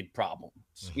speed problems,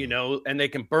 and they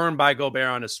can burn by Gobert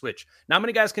on a switch. Not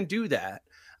many guys can do that.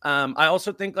 I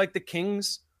also think like the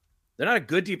Kings, they're not a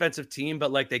good defensive team,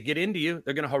 but like they get into you,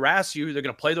 they're going to harass you, they're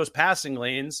going to play those passing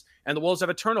lanes, and the Wolves have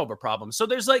a turnover problem. So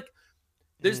there's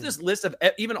this list of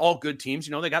even all good teams,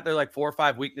 they got their like 4 or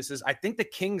 5 weaknesses. I think the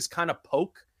Kings kind of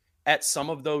poke at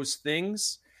some of those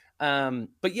things.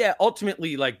 But yeah,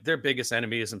 ultimately, like their biggest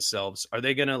enemy is themselves. Are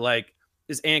they gonna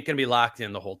is Ant gonna be locked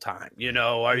in the whole time?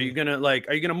 Are you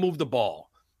gonna move the ball?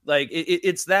 Like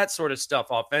it's that sort of stuff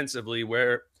offensively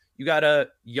where you got a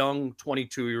young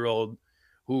 22-year-old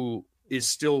who is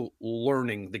still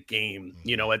learning the game,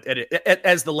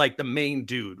 as the main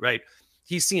dude, right?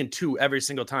 He's seeing 2 every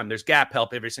single time. There's gap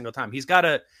help every single time. He's got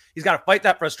to fight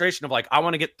that frustration of like, I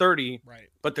want to get 30, right,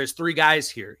 but there's 3 guys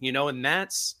here, and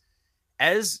that's,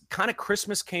 as kind of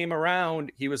Christmas came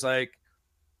around, he was like,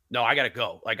 no, I got to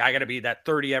go. Like, I got to be that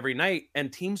 30 every night.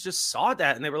 And teams just saw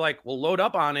that and they were like, well, load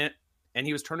up on it. And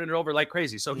he was turning it over like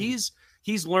crazy. So he's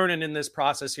learning in this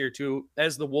process here too,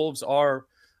 as the Wolves are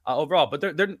overall. But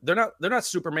they're not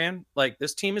Superman. Like,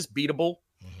 this team is beatable.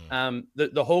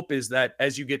 The hope is that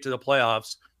as you get to the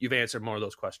playoffs, you've answered more of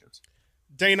those questions.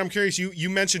 Dane, I'm curious. You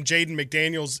mentioned Jaden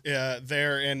McDaniels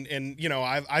there, and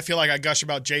I feel like I gush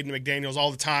about Jaden McDaniels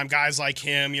all the time. Guys like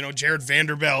him, Jared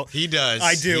Vanderbilt. He does.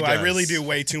 I do. I really do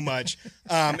way too much.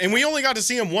 And we only got to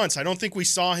see him once. I don't think we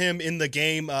saw him in the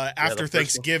game after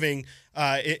Thanksgiving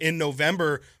in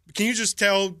November. Can you just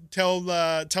tell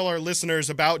our listeners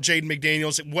about Jaden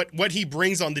McDaniels, what he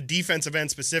brings on the defensive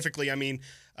end specifically? I mean,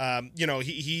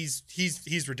 he's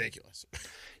ridiculous.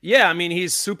 Yeah,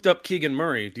 he's souped up Keegan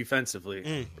Murray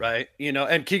defensively, right?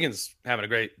 And Keegan's having a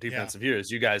great defensive year, as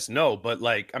you guys know. But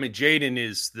Jaden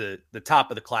is the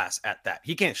top of the class at that.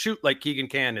 He can't shoot like Keegan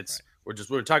can.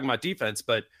 We're talking about defense,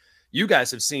 but you guys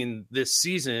have seen this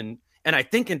season, and I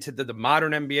think into the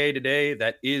modern NBA today,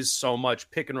 that is so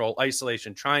much pick and roll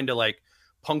isolation, trying to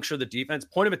puncture the defense.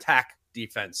 Point of attack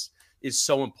defense is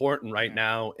so important right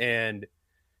now, and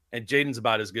Jaden's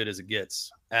about as good as it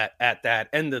gets at that.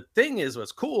 And the thing is,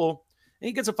 what's cool, and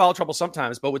he gets in foul trouble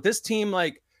sometimes, but with this team,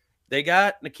 they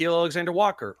got Nickeil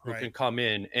Alexander-Walker who can come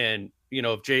in and,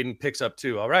 if Jaden picks up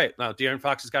 2, all right, now De'Aaron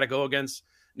Fox has got to go against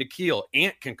Nickeil.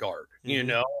 Ant can guard,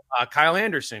 Kyle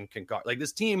Anderson can guard.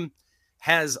 This team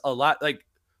has a lot,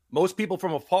 most people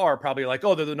from afar are probably like,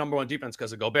 oh, they're the number 1 defense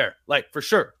because of Gobert. For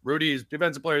sure, Rudy's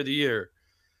defensive player of the year.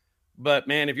 But,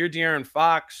 man, if you're De'Aaron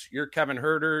Fox, you're Kevin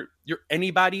Huerter, you're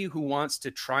anybody who wants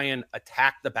to try and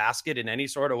attack the basket in any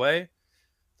sort of way,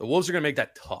 the Wolves are going to make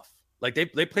that tough. They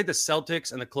played the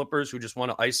Celtics and the Clippers who just want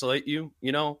to isolate you,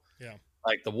 Yeah.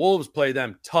 The Wolves play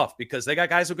them tough because they got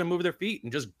guys who can move their feet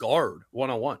and just guard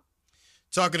one-on-one.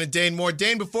 Talking to Dane Moore.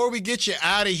 Dane, before we get you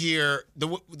out of here,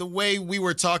 the way we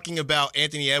were talking about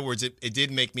Anthony Edwards, it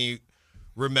did make me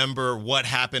remember what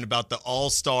happened about the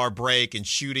All-Star break and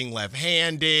shooting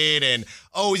left-handed, and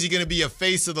is he going to be a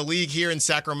face of the league here in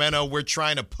Sacramento? We're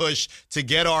trying to push to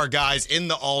get our guys in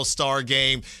the All-Star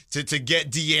game to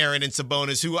get De'Aaron and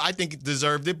Sabonis, who I think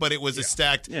deserved it, but it was a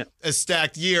stacked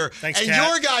year. Thanks, and Kat.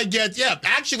 your guy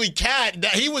actually Kat,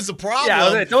 he was the problem.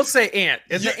 Yeah, don't say Ant.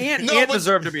 Ant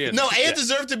deserved to be in. No, Ant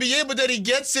deserved to be in, but then he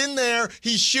gets in there,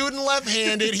 he's shooting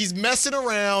left-handed, he's messing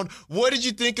around. What did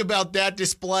you think about that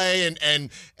display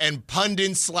and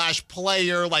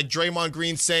pundit/player like Draymond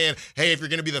Green saying, hey, if you're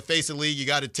going to be the face of the league, you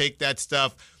got to take that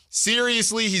stuff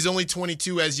seriously? He's only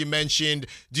 22, as you mentioned.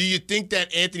 Do you think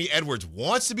that Anthony Edwards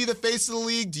wants to be the face of the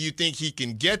league? Do you think he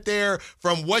can get there?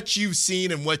 From what you've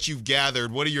seen and what you've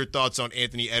gathered, what are your thoughts on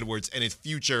Anthony Edwards and his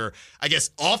future, I guess,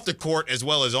 off the court as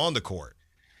well as on the court?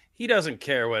 He doesn't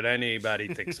care what anybody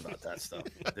thinks about that stuff.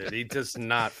 Dude, he does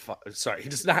not. He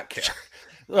does not care.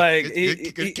 Like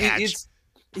good catch.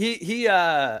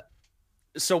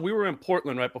 So we were in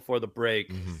Portland right before the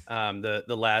break, the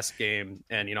last game,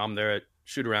 and I'm there at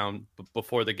shoot around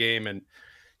before the game, and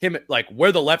him, like,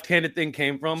 where the left-handed thing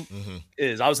came from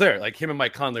is I was there. Like, him and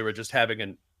Mike Conley were just having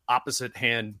an opposite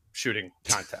hand shooting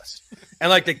contest, and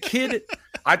like the kid,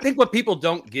 I think what people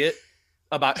don't get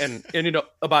about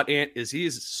about Ant is he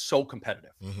is so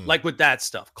competitive, like with that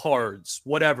stuff, cards,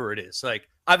 whatever it is. Like,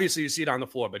 obviously you see it on the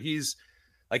floor, but he's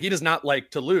like, he does not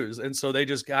like to lose, and so they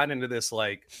just got into this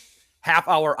like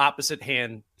half-hour opposite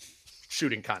hand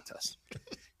shooting contest.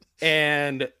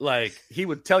 And like, he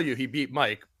would tell you he beat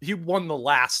Mike. He won the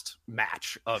last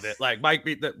match of it. Like, Mike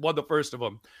won the first of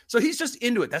them. So he's just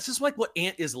into it. That's just like what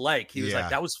Ant is like. He was like,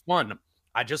 that was fun.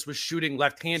 I just was shooting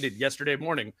left-handed yesterday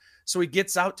morning. So he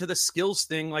gets out to the skills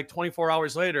thing like 24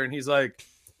 hours later, and he's like,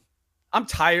 I'm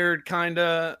tired, kind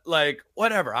of, like,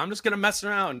 whatever. I'm just going to mess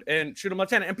around and shoot him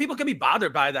left-handed. And people can be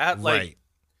bothered by that. Like, Right.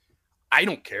 I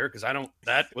don't care because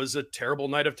that was a terrible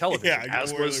night of television,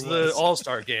 as was the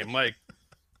All-Star game. Like,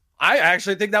 I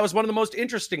actually think that was one of the most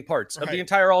interesting parts of the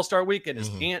entire All-Star weekend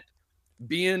is Ant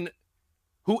being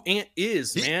who Ant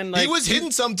is, man. Like, he was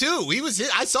hitting some too.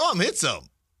 I saw him hit some.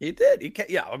 He did.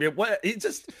 I mean,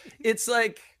 it's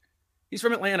like, he's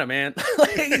from Atlanta, man.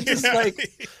 Like, it's just like,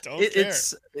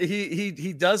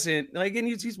 he doesn't like, and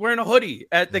he's wearing a hoodie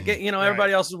at the game.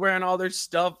 Everybody else is wearing all their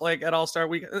stuff like at All-Star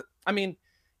weekend. I mean,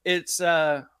 it's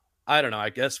I don't know, I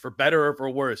guess for better or for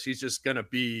worse, he's just gonna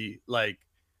be like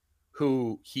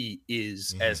who he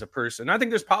is as a person. I think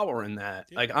there's power in that,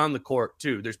 like on the court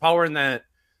too. There's power in that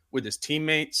with his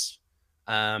teammates.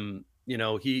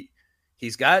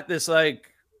 He's got this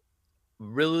like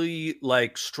really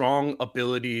like strong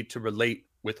ability to relate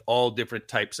with all different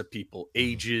types of people,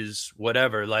 ages,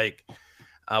 whatever. Like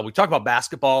we talk about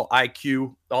basketball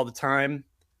IQ all the time.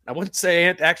 I wouldn't say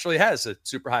Ant actually has a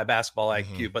super high basketball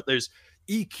IQ, but there's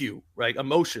EQ, right?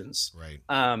 Emotions. Right.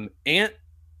 Ant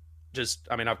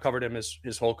I've covered him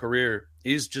his whole career.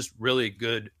 He's just really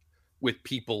good with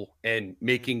people and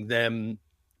making them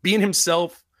being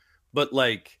himself, but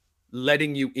like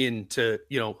letting you into,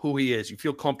 who he is. You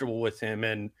feel comfortable with him,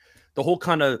 and the whole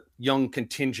kind of young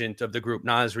contingent of the group,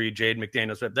 Nasri, Jade,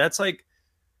 McDaniels. That's like,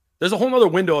 there's a whole other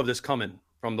window of this coming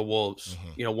from the Wolves.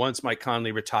 Once Mike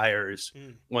Conley retires,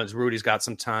 once Rudy's got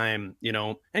some time,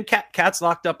 and Cat's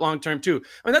locked up long-term too.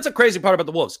 I mean, that's a crazy part about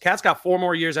the Wolves. Cat's got 4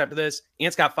 more years after this.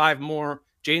 Ant's got 5 more.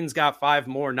 Jaden's got 5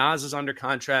 more. Nas is under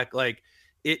contract. Like,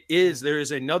 there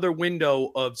is another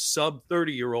window of sub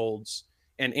 30-year-olds,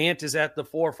 and Ant is at the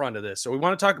forefront of this. So we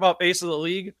want to talk about face of the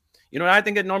league. I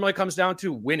think it normally comes down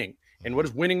to winning. And what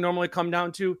does winning normally come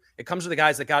down to? It comes to the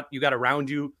guys that you got around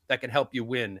you that can help you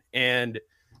win. And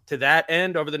to that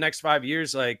end, over the next 5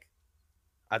 years, like,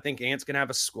 I think Ant's going to have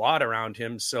a squad around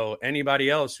him. So anybody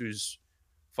else who's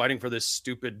fighting for this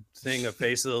stupid thing of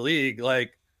face of the league,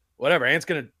 like, whatever, Ant's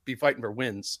going to be fighting for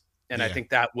wins. And I think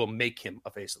that will make him a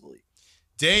face of the league.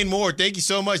 Dane Moore, thank you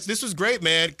so much. This was great,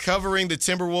 man. Covering the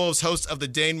Timberwolves, host of the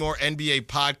Dane Moore NBA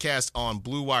podcast on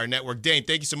Blue Wire Network. Dane,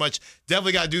 thank you so much.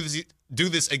 Definitely got to do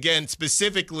this again,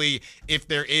 specifically if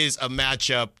there is a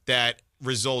matchup that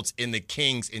results in the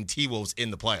Kings and T-Wolves in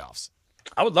the playoffs.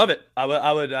 I would love it. I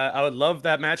would love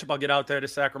that matchup. I'll get out there to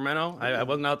Sacramento. I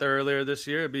wasn't out there earlier this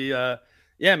year. It'd be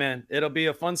man, it'll be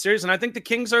a fun series. And I think the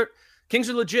Kings are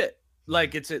legit.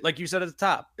 Like, like you said at the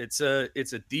top, it's a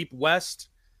deep West.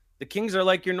 The Kings are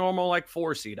like your normal like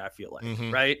 4 seed, I feel like,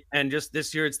 right? And just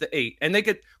this year it's the 8. And they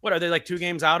could, what are they, like 2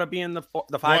 games out of being the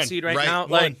 5 seed right now?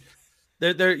 Like,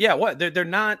 they're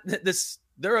not this.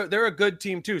 They're a good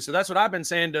team too. So that's what I've been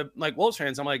saying to like Wolves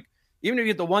fans. I'm like, even if you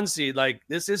get the 1 seed, like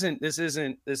this isn't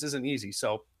easy.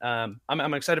 So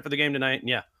I'm excited for the game tonight. And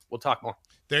yeah, we'll talk more.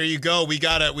 There you go. We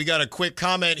got a quick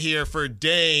comment here for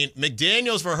Dane.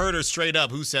 McDaniels for Herter straight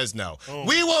up. Who says no? Oh.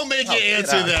 We won't make you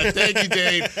answer that. Thank you,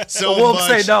 Dane, so we'll much.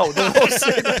 Say no. We'll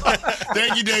say no.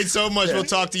 Thank you, Dane, so much. We'll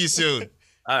talk to you soon.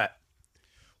 All right.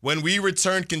 When we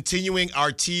return, continuing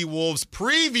our T-Wolves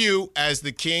preview as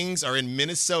the Kings are in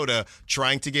Minnesota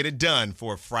trying to get it done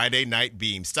for a Friday night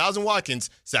beam. Stiles and Watkins,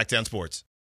 Sactown Sports.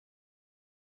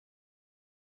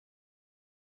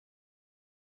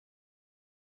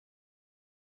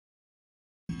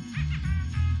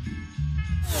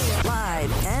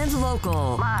 Live and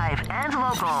local. Live and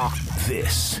local.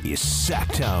 This is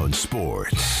Sactown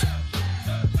Sports.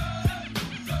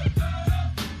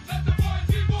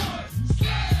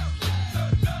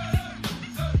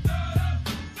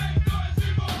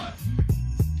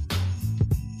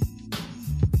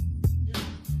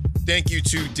 Thank you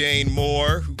to Dane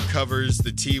Moore, who covers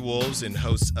the T-Wolves and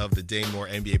host of the Dane Moore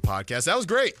NBA podcast. That was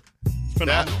great.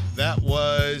 That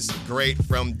was great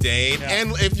from Dane. Yeah.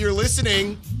 And if you're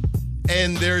listening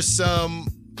and there's some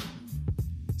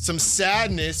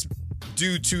sadness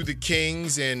due to the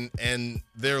Kings and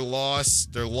their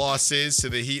losses to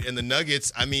the Heat and the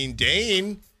Nuggets, I mean,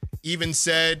 Dane even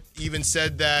said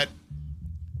that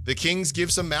the Kings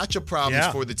give some matchup problems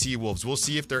for the T-Wolves. We'll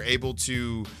see if they're able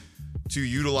to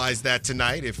utilize that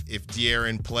tonight if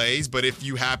De'Aaron plays. But if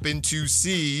you happen to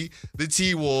see the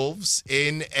T-Wolves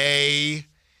in a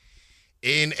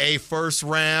first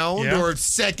round or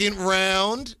second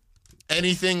round,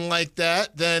 anything like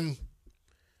that, then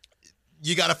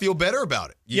you got to feel better about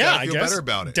it. You got to feel better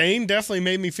about it. Dane definitely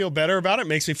made me feel better about it.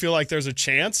 Makes me feel like there's a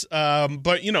chance.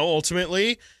 But,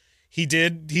 ultimately, he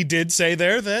did say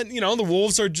there that, the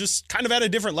Wolves are just kind of at a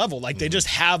different level. Like, they just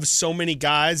have so many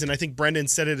guys, and I think Brenden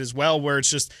said it as well, where it's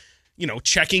just,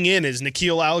 checking in is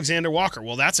Nickeil Alexander-Walker.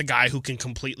 Well, that's a guy who can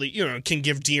completely, can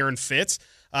give De'Aaron fits.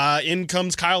 In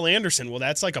comes Kyle Anderson. Well,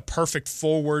 that's like a perfect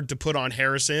forward to put on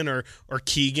Harrison or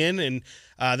Keegan. And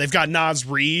they've got Naz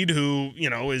Reid, who,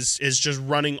 is just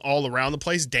running all around the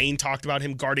place. Dane talked about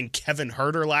him guarding Kevin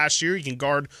Huerter last year. He can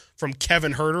guard from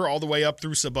Kevin Huerter all the way up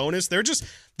through Sabonis.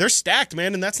 They're stacked,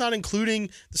 man, and that's not including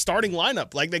the starting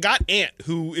lineup. Like, they got Ant,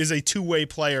 who is a two-way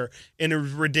player and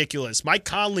is ridiculous. Mike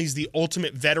Conley's the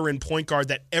ultimate veteran point guard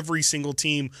that every single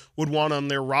team would want on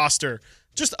their roster.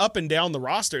 Just up and down the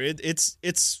roster, it's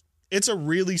a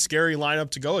really scary lineup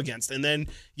to go against. And then,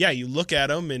 you look at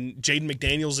them, and Jaden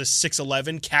McDaniels is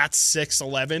 6'11", Cat's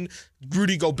 6'11",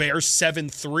 Rudy Gobert's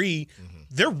 7'3".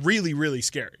 They're really, really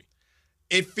scary.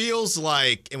 It feels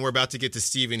like, and we're about to get to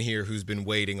Steven here, who's been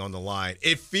waiting on the line.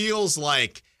 It feels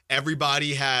like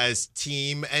everybody has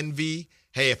team envy.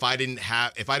 Hey, if I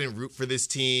didn't root for this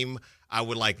team, I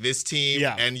would like this team.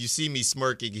 Yeah. And you see me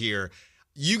smirking here.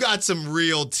 You got some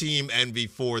real team envy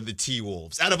for the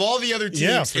T-Wolves. Out of all the other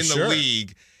teams in the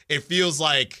league, it feels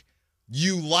like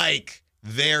you like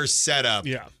their setup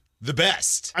the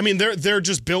best. I mean, they're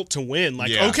just built to win.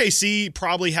 Like, OKC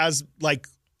probably has, like,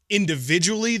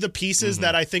 individually the pieces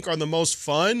that I think are the most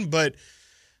fun, but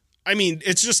I mean,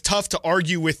 it's just tough to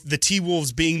argue with the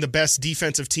T-Wolves being the best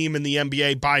defensive team in the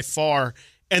NBA by far,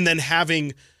 and then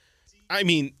having, I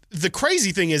mean, the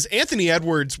crazy thing is Anthony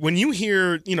Edwards, when you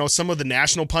hear, some of the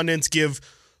national pundits give,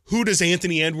 who does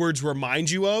Anthony Edwards remind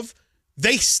you of?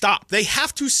 They stop. They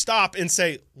have to stop and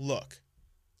say, look,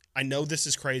 I know this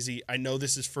is crazy. I know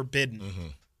this is forbidden,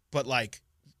 but like,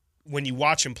 when you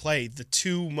watch him play, the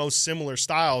two most similar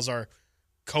styles are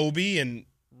Kobe and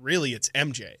really it's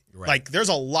MJ. Right. Like, there's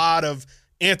a lot of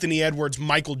Anthony Edwards,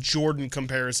 Michael Jordan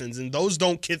comparisons, and those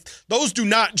do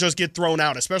not just get thrown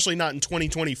out, especially not in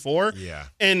 2024. Yeah.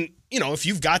 And, if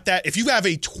you've got that, if you have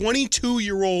a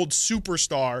 22-year-old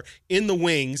superstar in the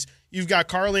wings, you've got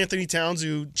Karl Anthony Towns,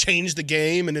 who changed the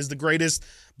game and is the greatest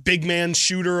big man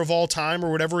shooter of all time,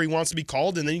 or whatever he wants to be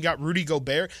called, and then you got Rudy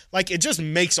Gobert. Like, it just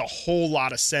makes a whole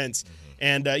lot of sense.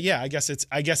 And I guess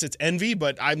it's envy,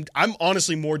 but I'm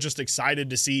honestly more just excited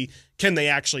to see, can they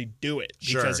actually do it?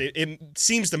 Because it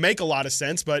seems to make a lot of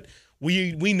sense, but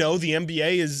we know the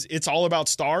NBA it's all about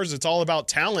stars, it's all about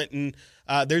talent, and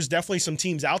there's definitely some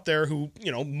teams out there who,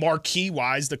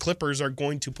 marquee-wise, the Clippers are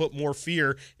going to put more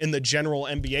fear in the general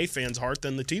NBA fans' heart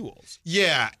than the T-Wolves.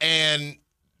 Yeah, and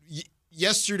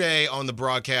yesterday on the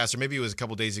broadcast, or maybe it was a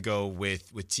couple days ago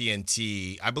with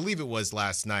TNT, I believe it was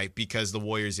last night, because the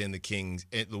Warriors and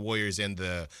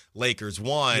the Lakers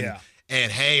won. Yeah.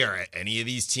 And hey, are any of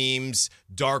these teams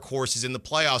dark horses in the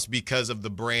playoffs because of the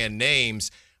brand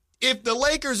names? If the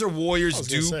Lakers or Warriors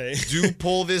do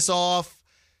pull this off,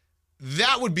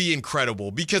 That would be incredible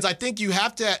because I think you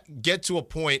have to get to a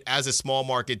point as a small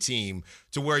market team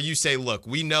to where you say, look,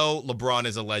 we know LeBron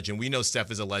is a legend. We know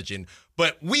Steph is a legend.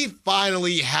 But we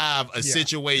finally have a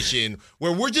situation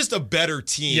where we're just a better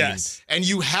team. Yes. And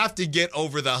you have to get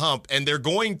over the hump. And they're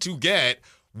going to get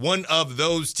one of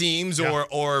those teams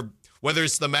or whether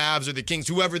it's the Mavs or the Kings,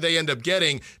 whoever they end up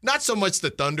getting. Not so much the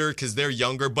Thunder because they're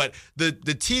younger, but the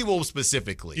T-Wolves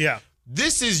specifically. Yeah.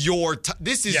 This is your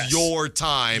your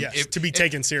time to be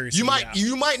taken seriously.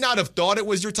 You might not have thought it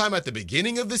was your time at the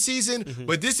beginning of the season,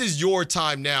 but this is your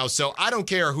time now. So I don't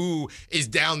care who is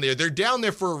down there. They're down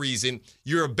there for a reason.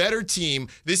 You're a better team.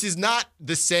 This is not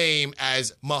the same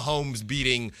as Mahomes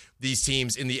beating these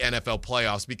teams in the NFL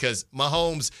playoffs because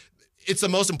Mahomes, it's the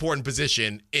most important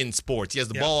position in sports. He has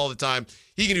the ball all the time.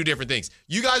 He can do different things.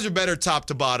 You guys are better top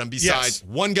to bottom besides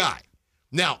one guy.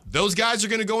 Now, those guys are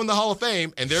going to go in the Hall of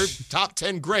Fame, and they're top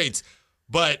 10 greats,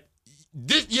 but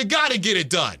you got to get it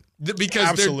done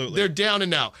because they're down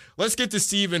and out. Let's get to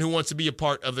Steven, who wants to be a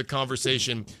part of the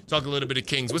conversation, talk a little bit of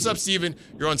Kings. What's up, Steven?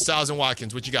 You're on Stiles and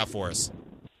Watkins. What you got for us?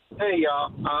 Hey,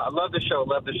 y'all. I love the show.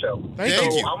 Thank you.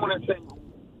 I want to say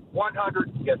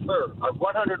 100, yes, sir.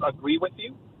 100 agree with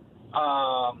you.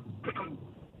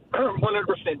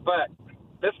 100%, but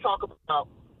let's talk about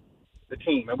the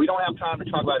team, and we don't have time to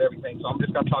talk about everything, so I'm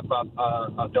just going to talk about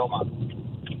Domas.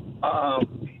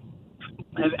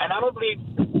 And I don't believe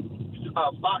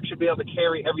Fox should be able to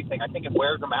carry everything. I think it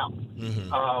wears them out.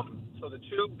 So the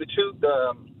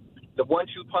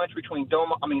 1-2 punch between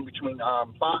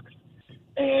Fox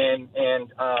and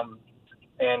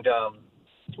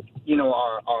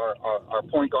our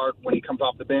point guard when he comes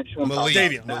off the bench.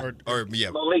 Malik. Malik.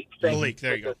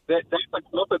 There you go. That's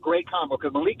a great combo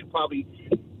because Malik could probably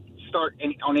start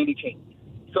on any team.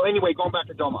 So anyway, going back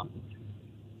to Domas.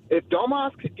 If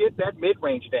Domas could get that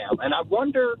mid-range down, and I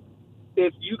wonder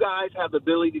if you guys have the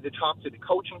ability to talk to the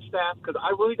coaching staff, because I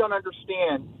really don't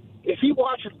understand. If he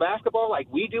watches basketball like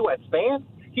we do as fans,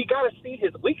 he got to see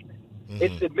his weakness.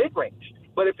 It's the mid-range.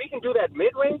 But if he can do that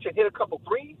mid-range and hit a couple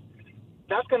threes,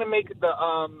 that's going to make the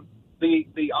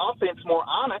offense more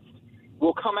honest.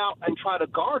 We'll come out and try to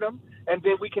guard him, and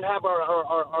then we can have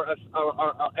our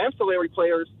ancillary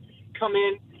players come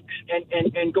in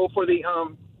and go for the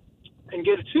and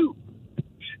get a two.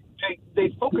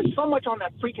 They focus so much on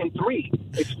that freaking three.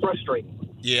 It's frustrating.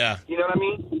 Yeah. You know what I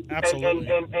mean? Absolutely.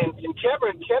 And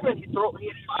Kevin, I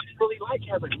really like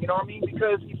Kevin. You know what I mean?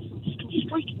 Because he's too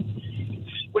streaky.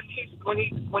 When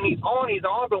he's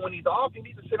on, but when he's off, he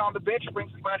needs to sit on the bench and bring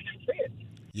somebody to say it.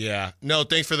 Yeah. No,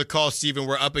 thanks for the call, Steven.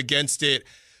 We're up against it.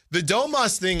 The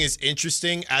Domas thing is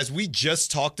interesting, as we just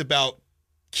talked about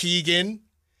Keegan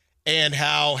and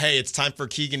how, hey, it's time for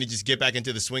Keegan to just get back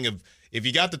into the swing of, if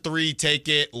you got the three, take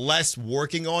it, less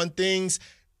working on things.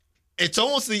 It's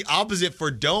almost the opposite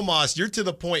for Domas. You're to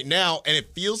the point now, and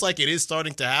it feels like it is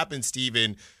starting to happen,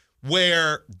 Steven,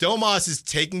 where Domas is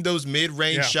taking those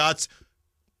mid-range shots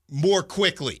more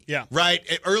quickly, right?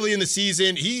 Early in the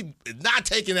season, he not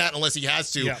taking that unless he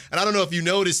has to. And I don't know if you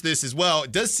noticed this as well.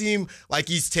 It does seem like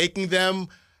he's taking them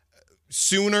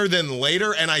sooner than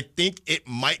later, and I think it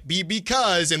might be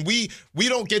because, and we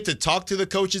don't get to talk to the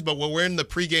coaches, but when we're in the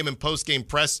pregame and postgame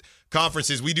press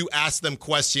conferences, we do ask them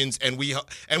questions, and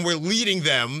we're leading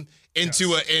them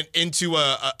into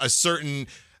a certain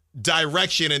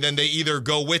direction, and then they either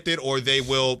go with it or they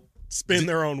will spin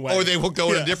their own way. Or they will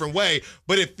go in a different way.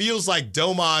 But it feels like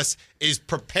Domas is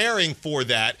preparing for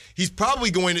that. He's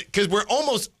probably going to, because we're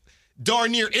almost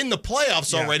darn near in the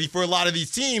playoffs already for a lot of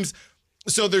these teams.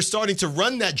 So they're starting to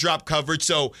run that drop coverage.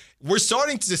 So we're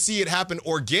starting to see it happen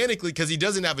organically because he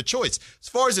doesn't have a choice. As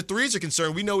far as the threes are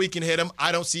concerned, we know he can hit them.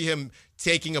 I don't see him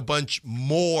taking a bunch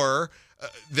more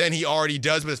than he already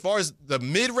does. But as far as the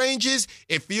mid-ranges,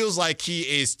 it feels like he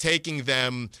is taking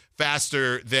them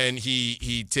faster than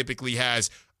he typically has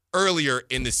earlier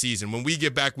in the season. When we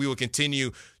get back, we will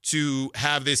continue to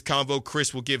have this convo.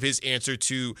 Chris will give his answer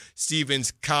to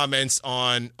Steven's comments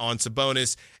on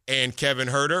Sabonis and Kevin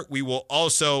Huerter. We will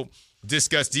also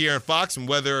discuss De'Aaron Fox and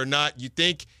whether or not you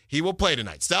think he will play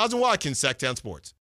tonight. Stiles and Watkins, Sactown Sports.